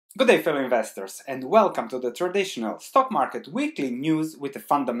Good day, fellow investors, and welcome to the traditional stock market weekly news with a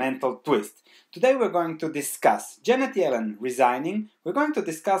fundamental twist. Today we're going to discuss Janet Yellen resigning, we're going to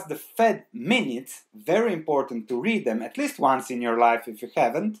discuss the Fed minutes, very important to read them at least once in your life if you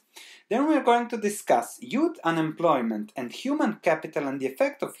haven't. Then we're going to discuss youth unemployment and human capital and the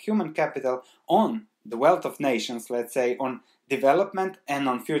effect of human capital on the wealth of nations, let's say, on development and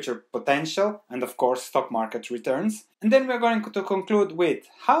on future potential, and of course stock market returns. And then we're going to conclude with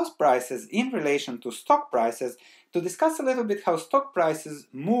house prices in relation to stock prices to discuss a little bit how stock prices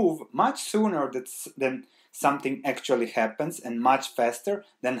move much sooner than something actually happens and much faster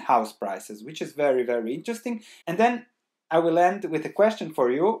than house prices, which is very, very interesting. And then I will end with a question for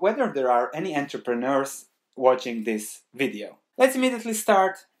you, whether there are any entrepreneurs watching this video. Let's immediately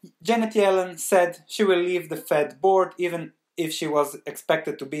start. Janet Yellen said she will leave the Fed board even if she was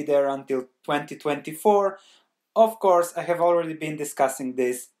expected to be there until 2024. Of course, I have already been discussing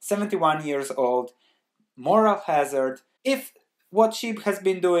this. 71 years old, moral hazard. If what she has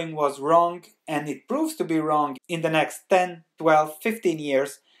been doing was wrong and it proves to be wrong in the next 10, 12, 15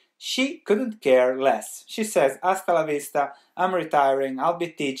 years, she couldn't care less. She says, hasta la vista, I'm retiring, I'll be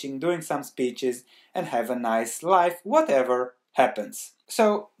teaching, doing some speeches, and have a nice life, whatever happens.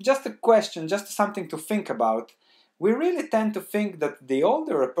 So, just a question, just something to think about. We really tend to think that the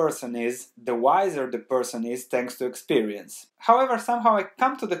older a person is, the wiser the person is thanks to experience. However, somehow I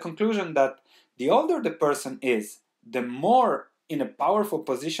come to the conclusion that the older the person is, the more in a powerful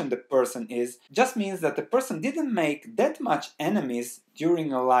position the person is, just means that the person didn't make that much enemies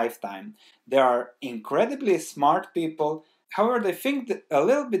during a lifetime. They are incredibly smart people, however they think a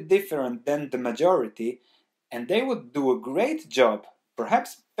little bit different than the majority, and they would do a great job,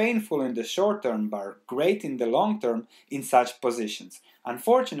 perhaps painful in the short term, but great in the long term in such positions.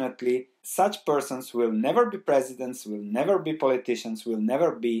 Unfortunately, such persons will never be presidents, will never be politicians, will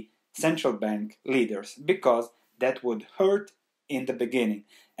never be central bank leaders, because that would hurt in the beginning.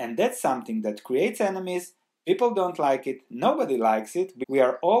 And that's something that creates enemies. People don't like it, nobody likes it. We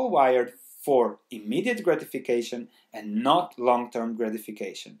are all wired for immediate gratification and not long-term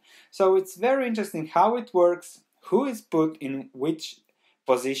gratification. So it's very interesting how it works, who is put in which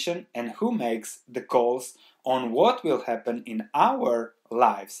position, and who makes the calls on what will happen in our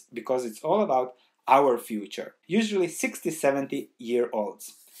lives, because it's all about our future. Usually 60,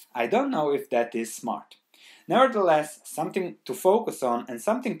 70-year-olds. I don't know if that is smart. Nevertheless, something to focus on and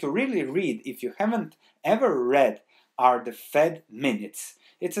something to really read if you haven't ever read are the Fed minutes.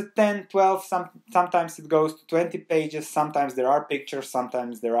 It's a 10, 12, sometimes it goes to 20 pages, sometimes there are pictures,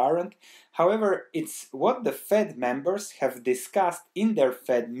 sometimes there aren't. However, it's what the Fed members have discussed in their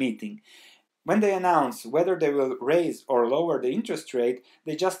Fed meeting. When they announce whether they will raise or lower the interest rate,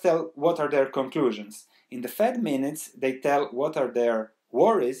 they just tell what are their conclusions. In the Fed minutes, they tell what are their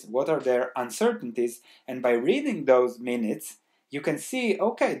worries, what are their uncertainties, and by reading those minutes, you can see,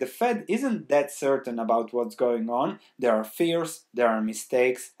 okay, the Fed isn't that certain about what's going on. There are fears, there are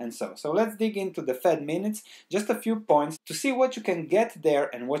mistakes, and so. So let's dig into the Fed minutes, just a few points to see what you can get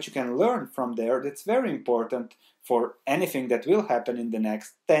there and what you can learn from there. That's very important for anything that will happen in the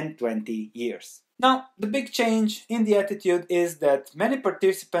next 10, 20 years. Now, the big change in the attitude is that many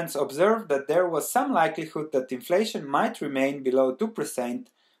participants observed that there was some likelihood that inflation might remain below 2%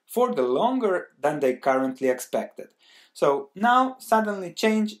 for the longer than they currently expected. So now, suddenly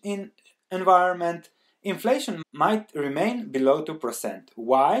change in environment, inflation might remain below 2%.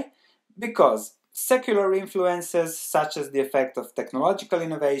 Why? Because secular influences such as the effect of technological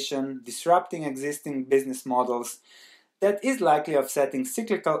innovation, disrupting existing business models, that is likely offsetting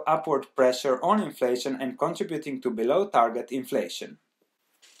cyclical upward pressure on inflation and contributing to below target inflation.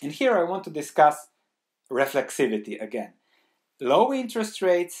 And here I want to discuss reflexivity again. Low interest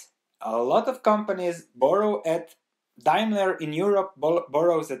rates, a lot of companies borrow at Daimler in Europe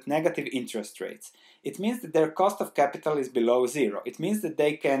borrows at negative interest rates. It means that their cost of capital is below zero. It means that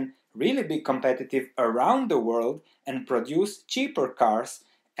they can really be competitive around the world and produce cheaper cars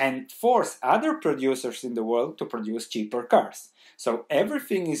and force other producers in the world to produce cheaper cars. So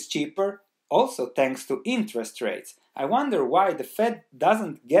everything is cheaper, also thanks to interest rates. I wonder why the Fed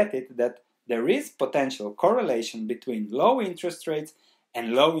doesn't get it that there is potential correlation between low interest rates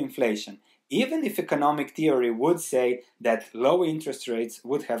and low inflation. Even if economic theory would say that low interest rates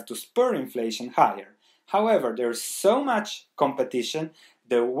would have to spur inflation higher. However, there's so much competition,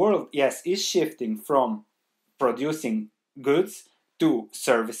 the world, yes, is shifting from producing goods to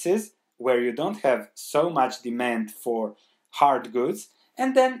services, where you don't have so much demand for hard goods.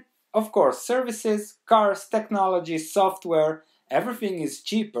 And then, of course, services, cars, technology, software, everything is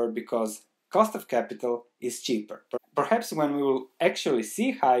cheaper because cost of capital is cheaper. Perhaps when we will actually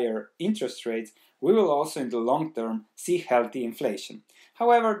see higher interest rates, we will also in the long term see healthy inflation.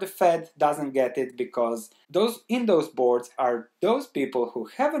 However, the Fed doesn't get it because in those boards are those people who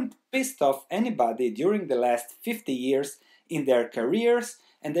haven't pissed off anybody during the last 50 years in their careers,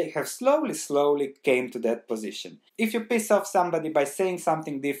 and they have slowly came to that position. If you piss off somebody by saying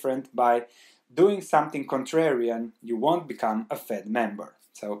something different, by doing something contrarian, you won't become a Fed member.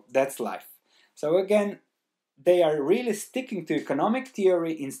 So that's life. So again, they are really sticking to economic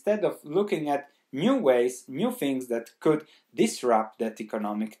theory instead of looking at new ways, new things that could disrupt that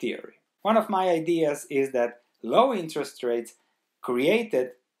economic theory. One of my ideas is that low interest rates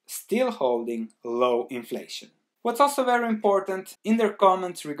created still holding low inflation. What's also very important, in their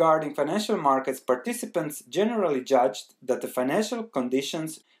comments regarding financial markets, participants generally judged that the financial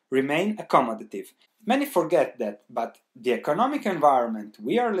conditions remain accommodative. Many forget that, but the economic environment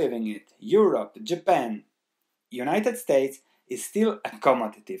we are living in, Europe, Japan, United States, is still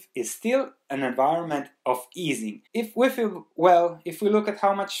accommodative, is still an environment of easing. If we look at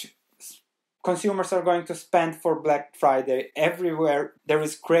how much consumers are going to spend for Black Friday, everywhere there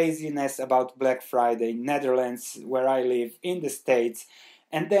is craziness about Black Friday, Netherlands, where I live, in the States,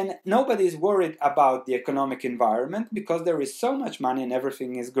 and then nobody is worried about the economic environment because there is so much money and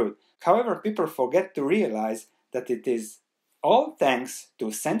everything is good. However, people forget to realize that it is all thanks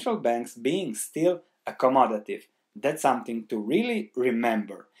to central banks being still accommodative. That's something to really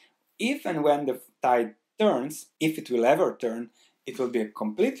remember. If and when the tide turns, if it will ever turn, it will be a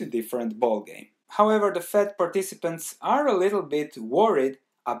completely different ballgame. However, the Fed participants are a little bit worried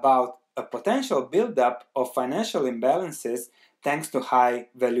about a potential buildup of financial imbalances thanks to high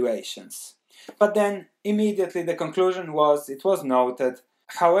valuations. But then immediately the conclusion it was noted,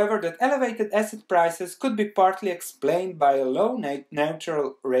 however, that elevated asset prices could be partly explained by a low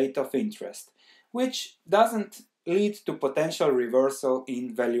neutral rate of interest, which doesn't lead to potential reversal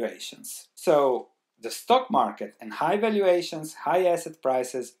in valuations. So the stock market and high valuations, high asset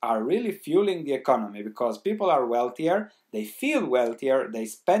prices are really fueling the economy because people are wealthier, they feel wealthier, they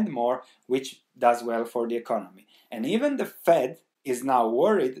spend more, which does well for the economy. And even the Fed is now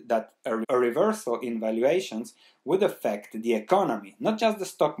worried that a reversal in valuations would affect the economy, not just the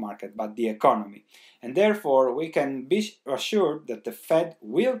stock market, but the economy. And therefore, we can be assured that the Fed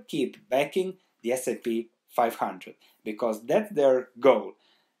will keep backing the S&P 500 because that's their goal.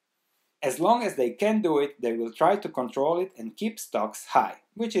 As long as they can do it, they will try to control it and keep stocks high,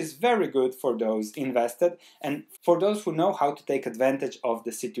 which is very good for those invested and for those who know how to take advantage of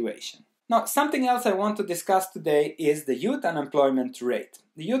the situation. Now, something else I want to discuss today is the youth unemployment rate.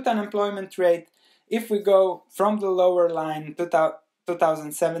 The youth unemployment rate, if we go from the lower line,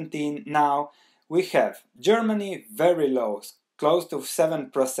 2017 now, we have Germany very low, close to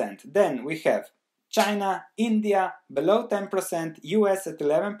 7%. Then we have China, India below 10%, US at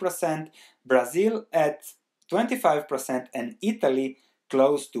 11%, Brazil at 25%, and Italy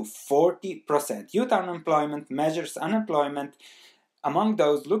close to 40%. Youth unemployment measures unemployment among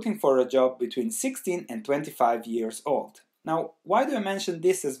those looking for a job between 16 and 25 years old. Now, why do I mention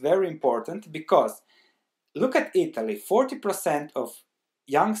this as very important? Because look at Italy, 40% of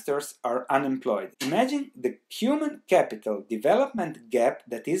youngsters are unemployed. Imagine the human capital development gap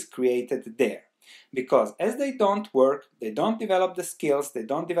that is created there. Because as they don't work, they don't develop the skills, they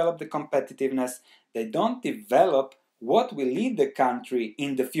don't develop the competitiveness, they don't develop what will lead the country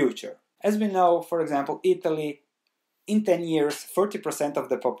in the future. As we know, for example, Italy, in 10 years, 40% of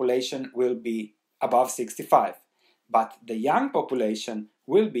the population will be above 65. But the young population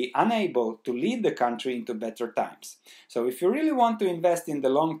will be unable to lead the country into better times. So if you really want to invest in the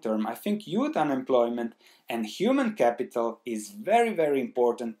long term, I think youth unemployment and human capital is very, very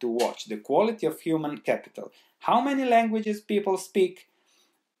important to watch. The quality of human capital. How many languages people speak?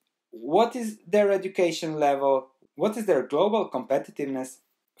 What is their education level? What is their global competitiveness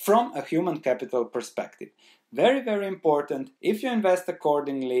from a human capital perspective? Very, very important. If you invest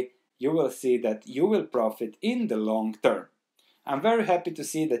accordingly, you will see that you will profit in the long term. I'm very happy to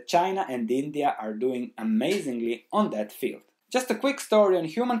see that China and India are doing amazingly on that field. Just a quick story on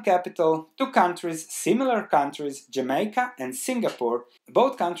human capital. Two countries, similar countries, Jamaica and Singapore,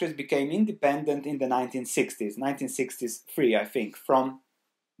 both countries became independent in the 1960s, 1963 I think, from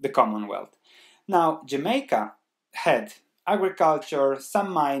the Commonwealth. Now, Jamaica had agriculture,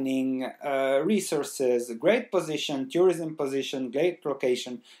 some mining, resources, great position, tourism position, great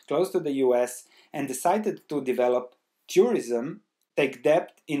location, close to the US, and decided to develop tourism, take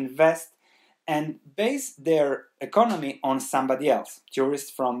debt, invest, and base their economy on somebody else, tourists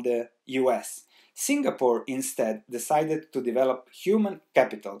from the US. Singapore instead decided to develop human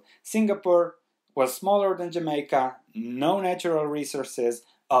capital. Singapore was smaller than Jamaica, no natural resources,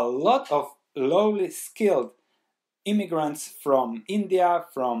 a lot of lowly skilled immigrants from India,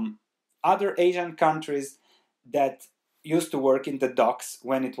 from other Asian countries that used to work in the docks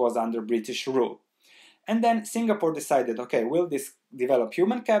when it was under British rule. And then Singapore decided, okay, we'll develop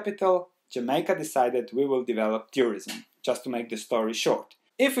human capital. Jamaica decided we will develop tourism, just to make the story short.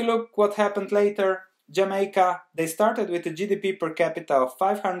 If we look what happened later, Jamaica, they started with a GDP per capita of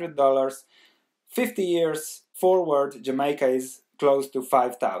 $500. 50 years forward, Jamaica is close to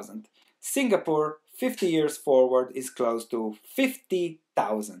 5,000. Singapore, 50 years forward, is close to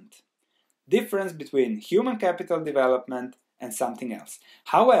 50,000. Difference between human capital development and something else.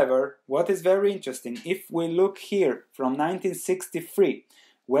 However, what is very interesting, if we look here from 1963,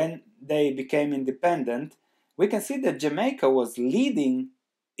 when they became independent, we can see that Jamaica was leading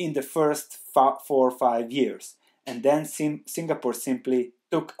in the first 4 or 5 years, and then Singapore simply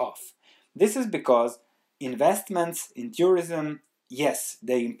took off. This is because investments in tourism, yes,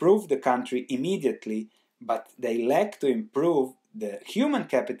 they improved the country immediately, but they lack to improve the human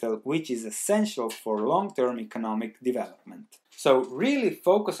capital, which is essential for long-term economic development. So really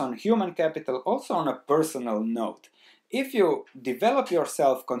focus on human capital also on a personal note. If you develop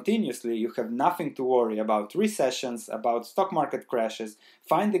yourself continuously, you have nothing to worry about recessions, about stock market crashes,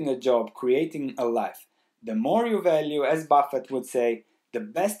 finding a job, creating a life. The more you value, as Buffett would say, the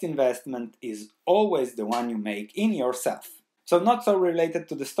best investment is always the one you make in yourself. So not so related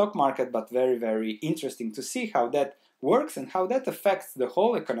to the stock market, but very, very interesting to see how that works and how that affects the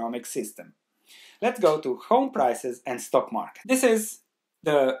whole economic system. Let's go to home prices and stock market. This is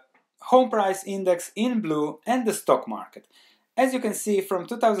the home price index in blue and the stock market. As you can see, from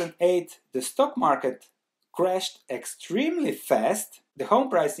 2008, the stock market crashed extremely fast. The home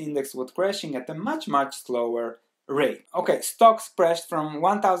price index was crashing at a much slower rate. Okay, stocks crashed from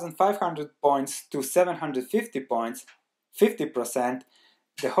 1,500 points to 750 points, 50%.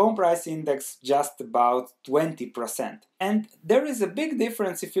 The home price index just about 20%. And there is a big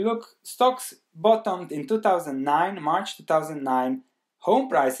difference if you look, stocks bottomed in 2009, March 2009, home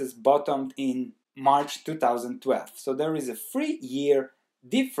prices bottomed in March 2012. So there is a 3-year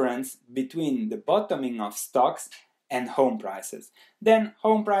difference between the bottoming of stocks and home prices. Then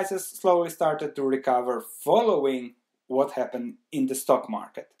home prices slowly started to recover following what happened in the stock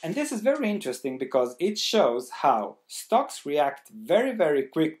market. And this is very interesting because it shows how stocks react very, very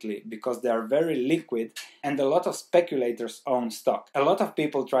quickly because they are very liquid and a lot of speculators own stock. A lot of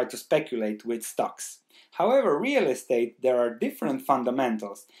people try to speculate with stocks. However, real estate, there are different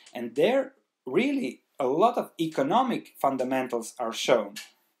fundamentals, and there really a lot of economic fundamentals are shown.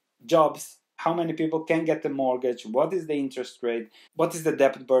 Jobs, how many people can get a mortgage, what is the interest rate, what is the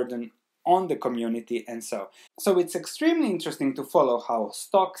debt burden on the community, and so. So it's extremely interesting to follow how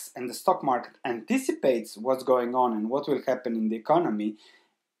stocks and the stock market anticipates what's going on and what will happen in the economy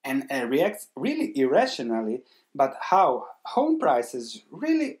and reacts really irrationally, but how home prices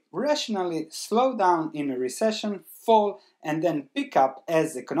really rationally slow down in a recession, fall, and then pick up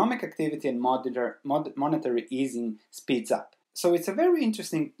as economic activity and monetary easing speeds up. So it's a very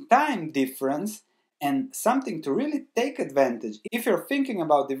interesting time difference and something to really take advantage if you're thinking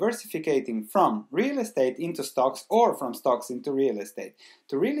about diversifying from real estate into stocks or from stocks into real estate,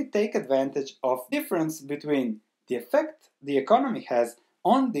 to really take advantage of difference between the effect the economy has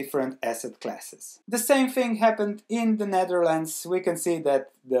on different asset classes. The same thing happened in the Netherlands. We can see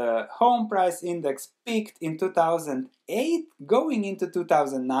that the home price index peaked in 2008 going into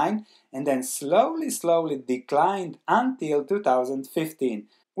 2009 and then slowly declined until 2015.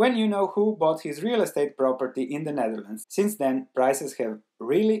 When you know who bought his real estate property in the Netherlands. Since then, prices have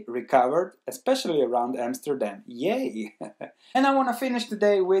really recovered, especially around Amsterdam. Yay! And I want to finish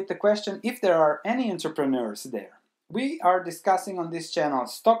today with the question if there are any entrepreneurs there. We are discussing on this channel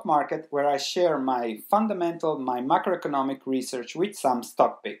stock market, where I share my fundamental, my macroeconomic research with some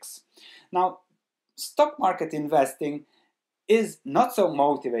stock picks. Now, stock market investing is not so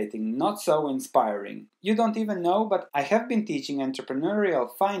motivating, not so inspiring. You don't even know, but I have been teaching entrepreneurial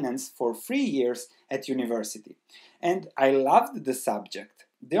finance for 3 years at university. And I loved the subject.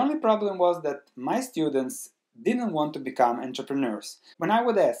 The only problem was that my students didn't want to become entrepreneurs. When I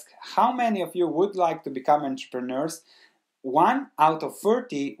would ask, how many of you would like to become entrepreneurs? 1 out of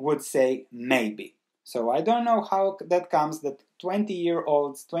 30 would say maybe. So I don't know how that comes that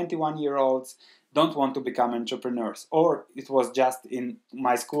 20-year-olds, 21-year-olds don't want to become entrepreneurs, or it was just in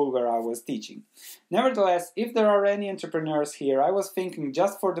my school where I was teaching. Nevertheless, if there are any entrepreneurs here, I was thinking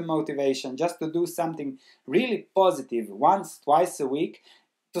just for the motivation, just to do something really positive once, twice a week,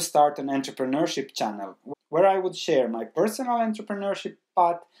 to start an entrepreneurship channel where I would share my personal entrepreneurship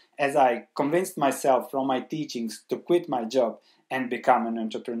path as I convinced myself from my teachings to quit my job and become an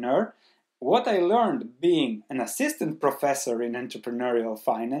entrepreneur, what I learned being an assistant professor in entrepreneurial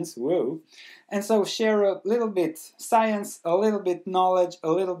finance, woo, and so share a little bit science, a little bit knowledge,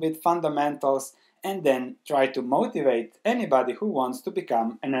 a little bit fundamentals, and then try to motivate anybody who wants to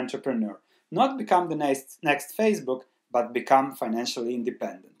become an entrepreneur. Not become the next Facebook, but become financially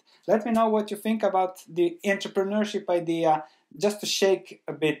independent. Let me know what you think about the entrepreneurship idea, just to shake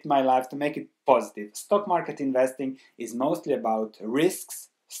a bit my life, to make it positive. Stock market investing is mostly about risks,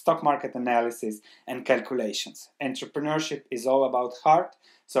 stock market analysis, and calculations. Entrepreneurship is all about heart,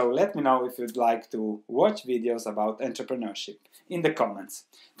 so let me know if you'd like to watch videos about entrepreneurship in the comments.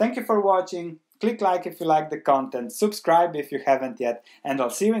 Thank you for watching. Click like if you like the content, subscribe if you haven't yet, and I'll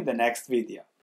see you in the next video.